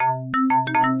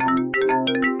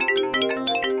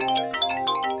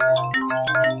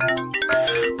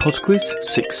PodQuiz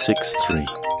 663.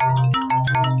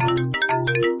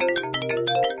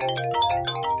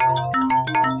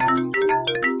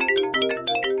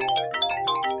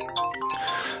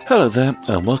 Hello there,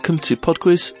 and welcome to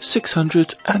PodQuiz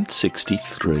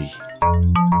 663.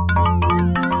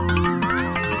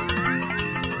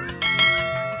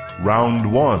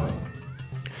 Round 1.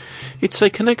 It's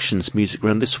a Connections music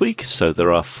round this week, so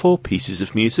there are 4 pieces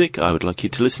of music I would like you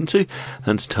to listen to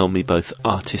and tell me both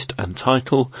artist and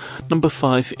title. Number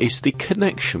 5 is the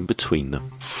connection between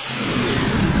them.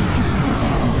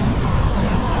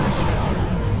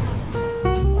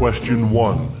 Question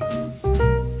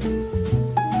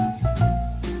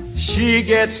 1. She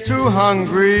gets too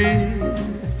hungry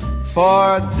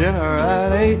for dinner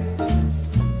at 8.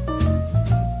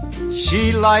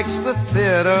 She likes the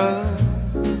theater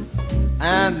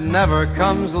and never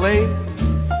comes late.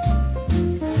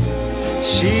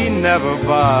 She never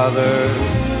bothers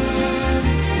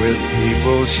with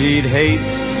people she'd hate.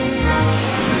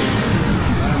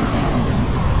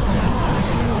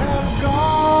 Have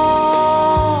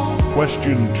gone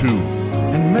Question 2.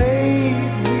 and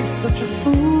made me such a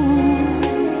fool.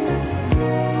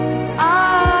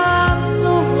 I'm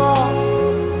so lost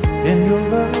in your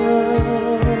love.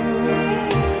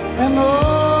 And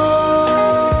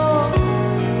oh,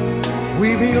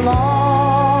 we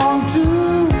belong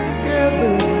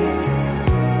together.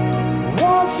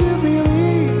 Won't you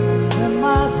believe in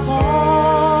my song?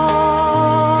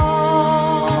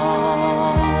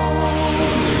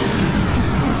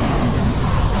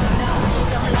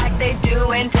 Like they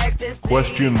do in Texas.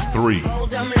 Question 3.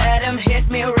 Hold 'em, let 'em hit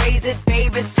me, raise it,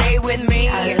 baby, stay with me.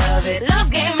 I love it.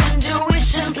 Love game,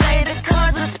 intuition, play the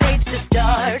cards with spades to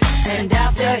start. And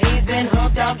after he's been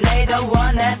hooked, I'll play the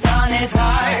one that's on his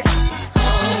heart.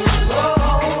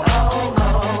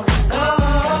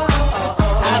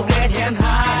 I'll get him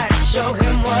high, show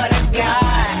him what I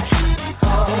got.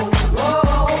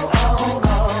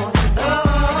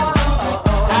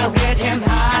 I'll get him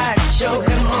high, show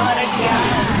him what I got.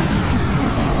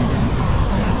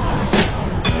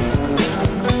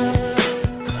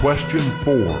 Question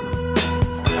 4.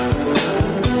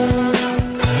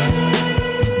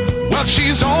 Well,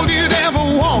 she's all you'd ever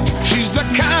want. She's the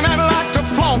kind I'd like to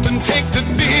flaunt and take to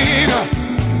dinner.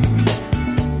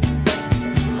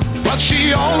 But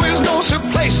she always knows her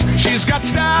place. She's got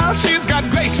style, she's got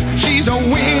grace. She's a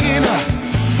winner.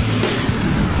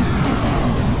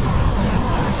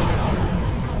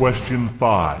 Question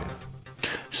 5.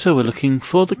 So we're looking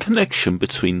for the connection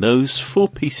between those 4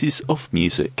 pieces of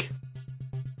music.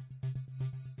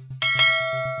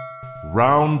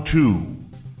 Round 2.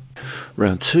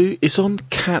 Round 2 is on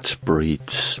cat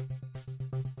breeds.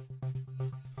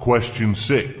 Question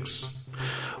 6.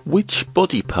 Which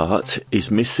body part is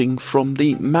missing from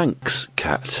the Manx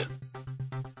cat?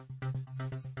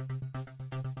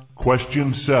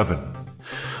 Question 7.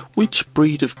 Which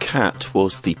breed of cat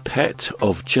was the pet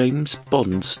of James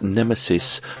Bond's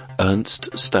nemesis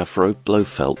Ernst Stavro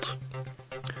Blofeld?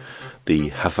 The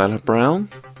Havana Brown,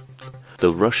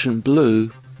 the Russian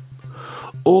Blue,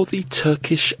 or the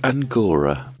Turkish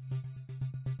Angora?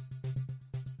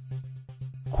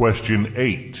 Question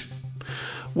 8.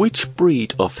 Which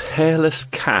breed of hairless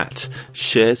cat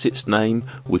shares its name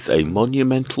with a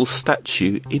monumental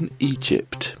statue in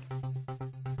Egypt?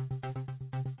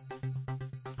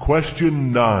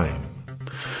 Question 9.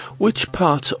 Which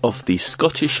part of the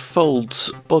Scottish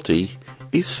fold's body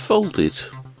is folded?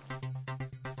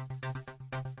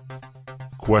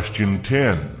 Question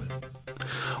 10.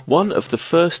 One of the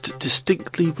first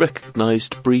distinctly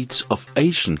recognised breeds of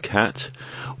Asian cat,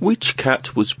 which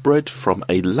cat was bred from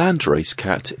a landrace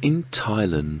cat in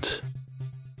Thailand?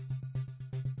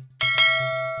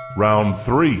 Round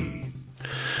 3.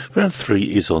 Round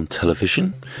 3 is on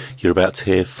television. You're about to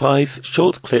hear 5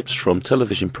 short clips from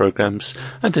television programmes,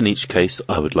 and in each case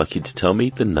I would like you to tell me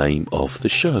the name of the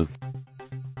show.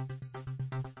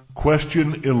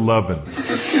 Question 11.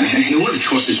 You wouldn't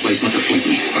trust this place not to flip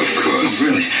me. Of course. Oh,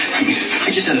 really? I mean,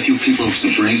 I just had a few people over,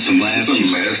 some drinks, some laughs.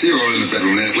 Some laughs. You're all in the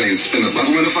bedroom there playing spin the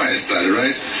bottle when the fire started,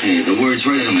 right? Hey, the word's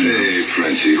right on my mouth. Hey,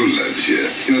 Frenchie, who loves you?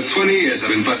 You know, 20 years I've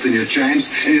been busting your chimes,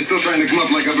 and you're still trying to come up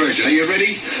like a virgin. Are you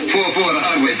ready? 4-4 the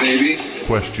hard way, baby.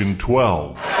 Question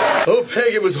 12. Oh,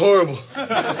 Peg, it was horrible.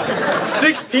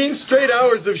 16 straight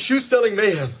hours of shoe-selling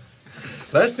mayhem.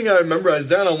 Last thing I remember, I was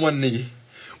down on one knee,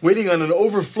 waiting on an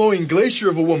overflowing glacier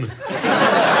of a woman.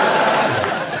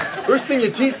 First thing they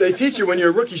teach you when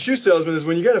you're a rookie shoe salesman is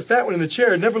when you got a fat one in the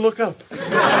chair, never look up.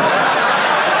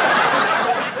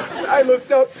 I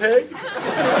looked up, Peg.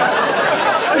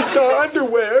 I saw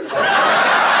underwear.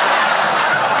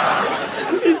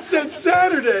 It said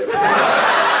Saturday.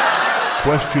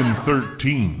 Question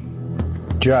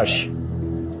 13. Josh,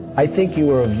 I think you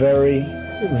were a very,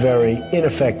 very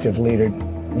ineffective leader.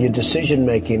 Your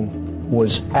decision-making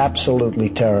was absolutely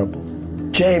terrible.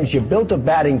 James, you built a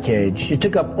batting cage. You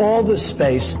took up all the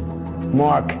space.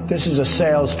 Mark, this is a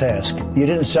sales task. You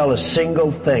didn't sell a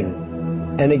single thing.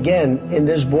 And again, in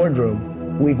this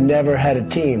boardroom, we've never had a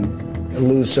team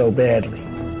lose so badly.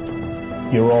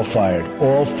 You're all fired.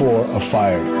 All four are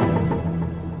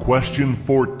fired. Question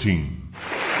 14.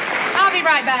 I'll be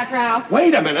right back, Ralph.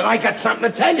 Wait a minute, I got something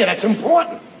to tell you that's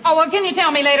important. Oh, well, can you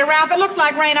tell me later, Ralph? It looks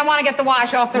like rain. I want to get the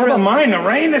wash off the Never roof. mind the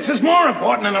rain. This is more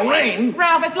important than the rain.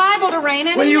 Ralph, it's liable to rain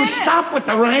any Will you minute. stop with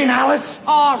the rain, Alice?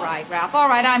 All right, Ralph. All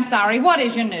right, I'm sorry. What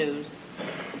is your news?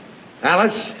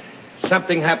 Alice,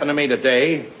 something happened to me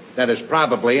today that is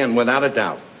probably and without a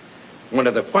doubt one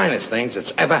of the finest things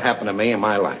that's ever happened to me in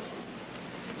my life.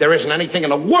 There isn't anything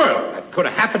in the world that could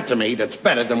have happened to me that's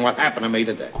better than what happened to me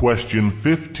today. Question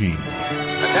 15.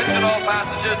 Attention all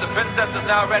passengers, the princess is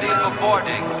now ready for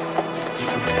boarding.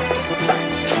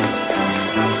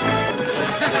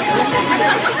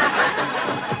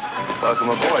 Welcome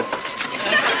aboard.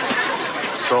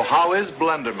 So how is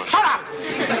Blenderman? Shut up!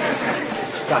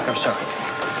 Doc,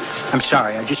 I'm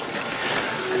sorry. I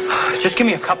just give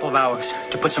me a couple of hours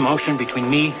to put some ocean between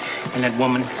me and that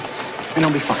woman, and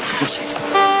I'll be fine. You'll see.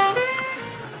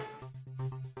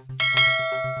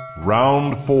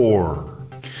 Round 4.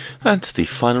 And the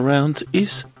final round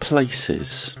is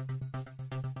places.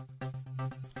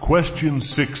 Question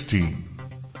 16.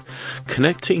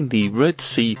 Connecting the Red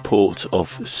Sea port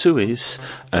of Suez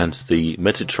and the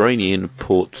Mediterranean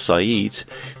port Said,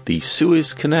 the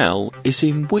Suez Canal is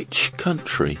in which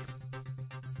country?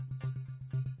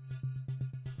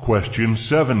 Question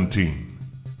 17.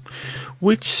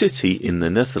 Which city in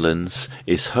the Netherlands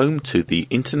is home to the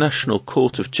International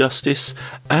Court of Justice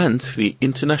and the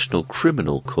International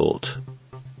Criminal Court?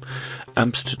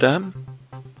 Amsterdam,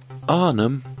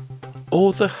 Arnhem,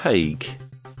 or The Hague?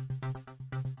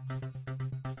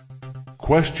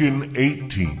 Question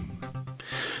 18.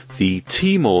 The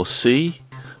Timor Sea,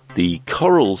 the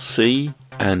Coral Sea,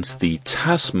 and the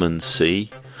Tasman Sea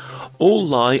all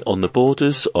lie on the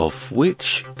borders of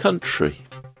which country?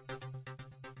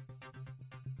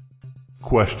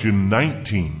 Question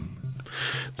 19.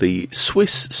 The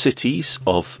Swiss cities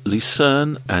of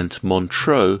Lucerne and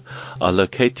Montreux are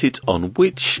located on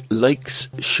which lake's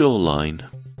shoreline?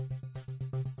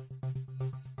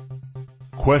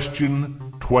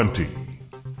 Question 20.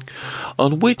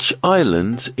 On which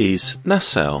island is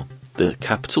Nassau, the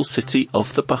capital city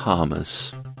of the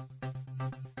Bahamas?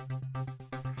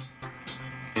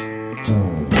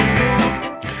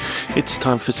 It's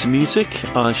time for some music.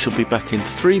 I shall be back in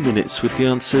 3 minutes with the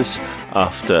answers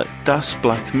after Das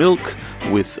Black Milk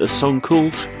with a song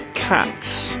called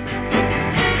Cats.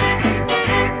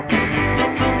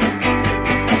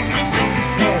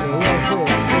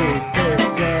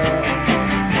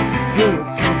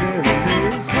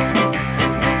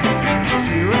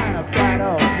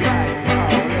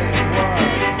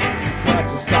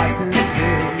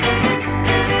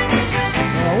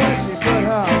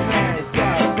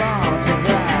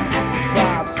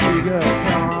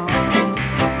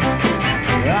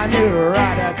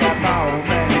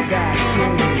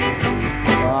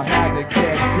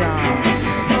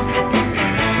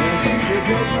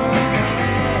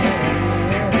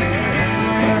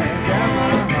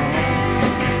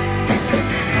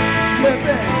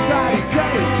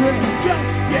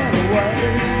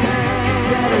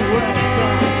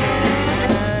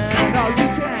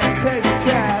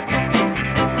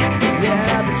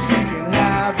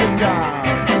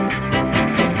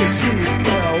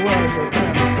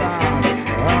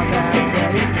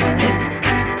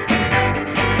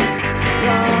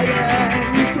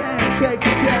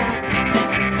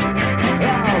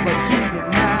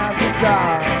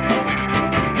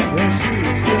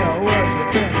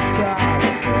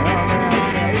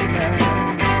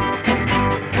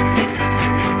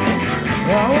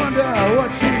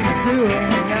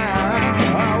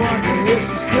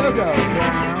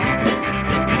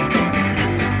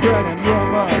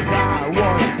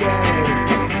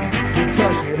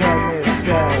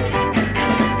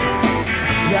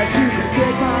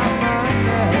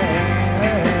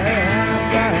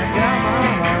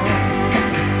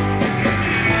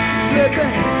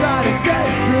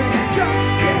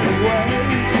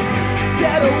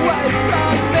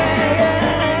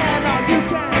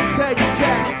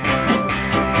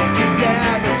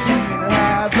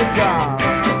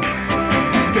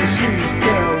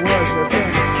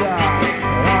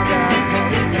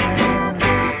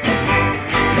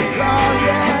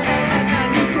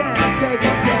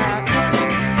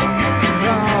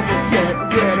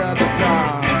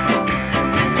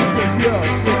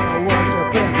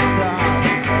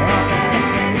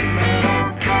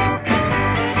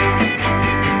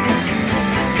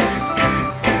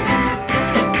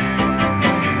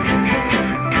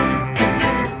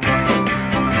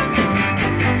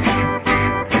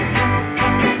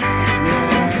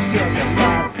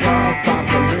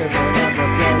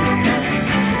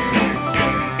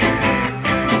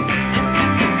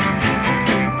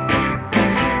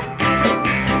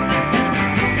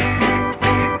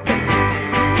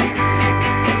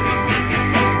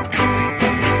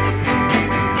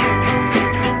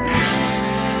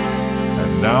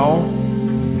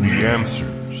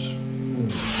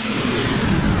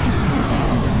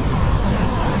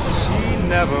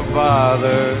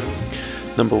 father.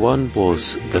 Number 1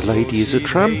 was The Lady is a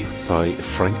Tramp by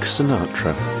Frank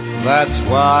Sinatra. That's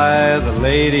why the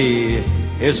lady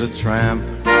is a tramp.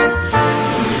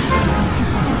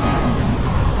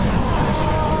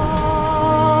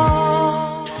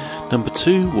 Number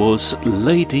 2 was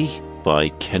Lady by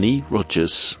Kenny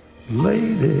Rogers.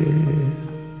 Lady,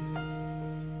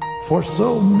 for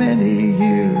so many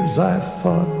years I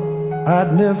thought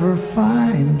I'd never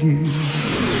find you.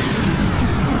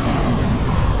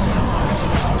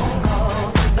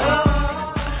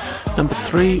 Number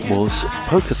 3 was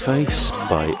Poker Face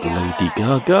by Lady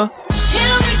Gaga.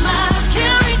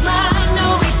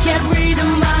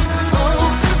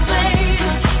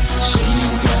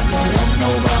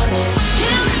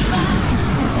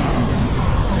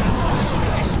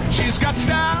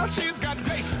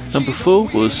 Number 4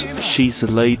 was She's a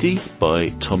Lady by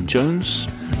Tom Jones.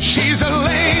 She's a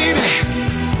lady.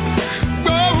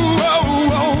 Whoa, whoa,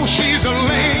 whoa, she's a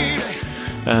lady.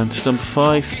 And number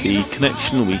 5, the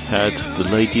connection we had, The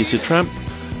Lady is a Tramp,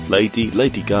 Lady,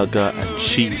 Lady Gaga, and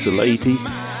She's a Lady.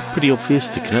 Pretty obvious,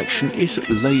 the connection is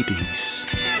ladies.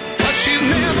 But she's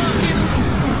never...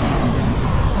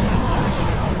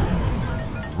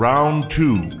 Round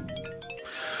 2.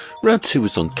 Round 2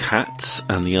 was on cats,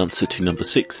 and the answer to number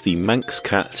 6, the Manx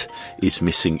cat, is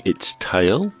missing its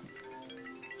tail.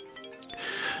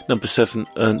 Number 7,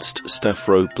 Ernst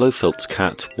Stavro Blofeld's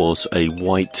cat was a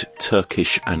white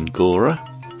Turkish Angora.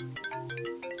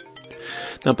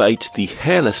 Number 8, the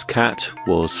hairless cat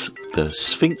was the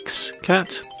Sphinx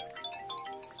cat.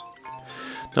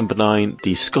 Number 9,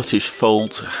 the Scottish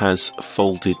fold has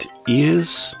folded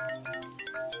ears.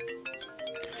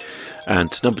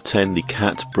 And number 10, the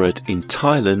cat bred in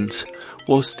Thailand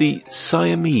was the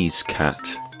Siamese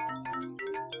cat.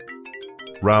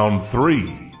 Round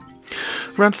 3.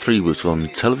 Round 3 was on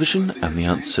television, and the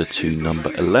answer to number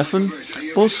 11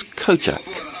 was Kojak.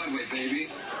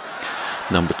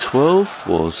 Number 12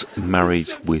 was Married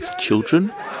with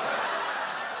Children.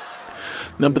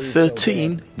 Number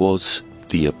 13 was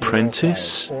The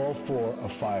Apprentice.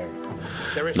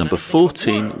 Number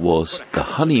 14 was The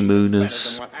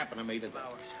Honeymooners.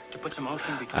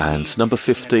 And number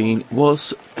 15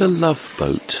 was The Love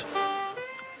Boat.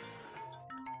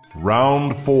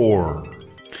 Round 4.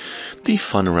 The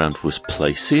final round was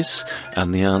places,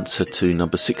 and the answer to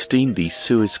number 16, the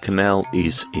Suez Canal,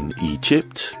 is in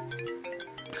Egypt.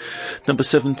 Number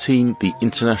 17, the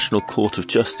International Court of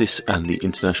Justice and the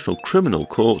International Criminal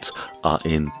Court are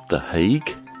in The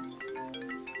Hague.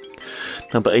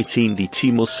 Number 18, the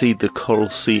Timor Sea, the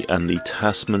Coral Sea and the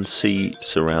Tasman Sea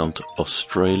surround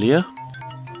Australia.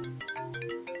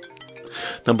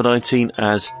 Number 19,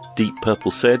 as Deep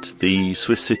Purple said, the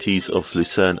Swiss cities of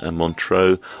Lucerne and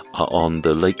Montreux are on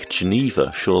the Lake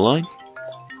Geneva shoreline.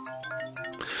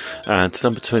 And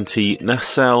number 20,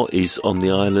 Nassau is on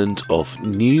the island of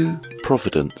New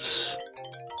Providence.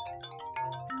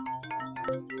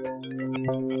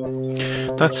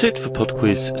 That's it for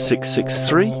PodQuiz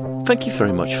 663. Thank you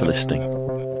very much for listening.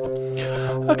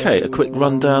 Okay, a quick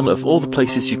rundown of all the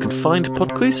places you can find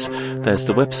PodQuiz. There's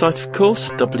the website, of course,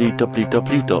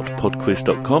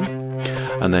 www.podquiz.com,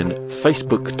 and then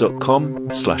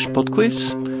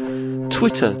facebook.com/podquiz,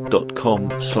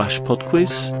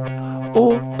 twitter.com/podquiz,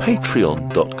 or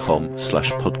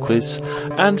patreon.com/podquiz,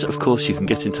 and of course you can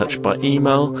get in touch by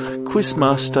email,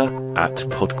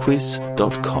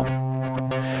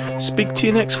 quizmaster@podquiz.com. Speak to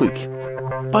you next week.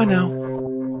 Bye now.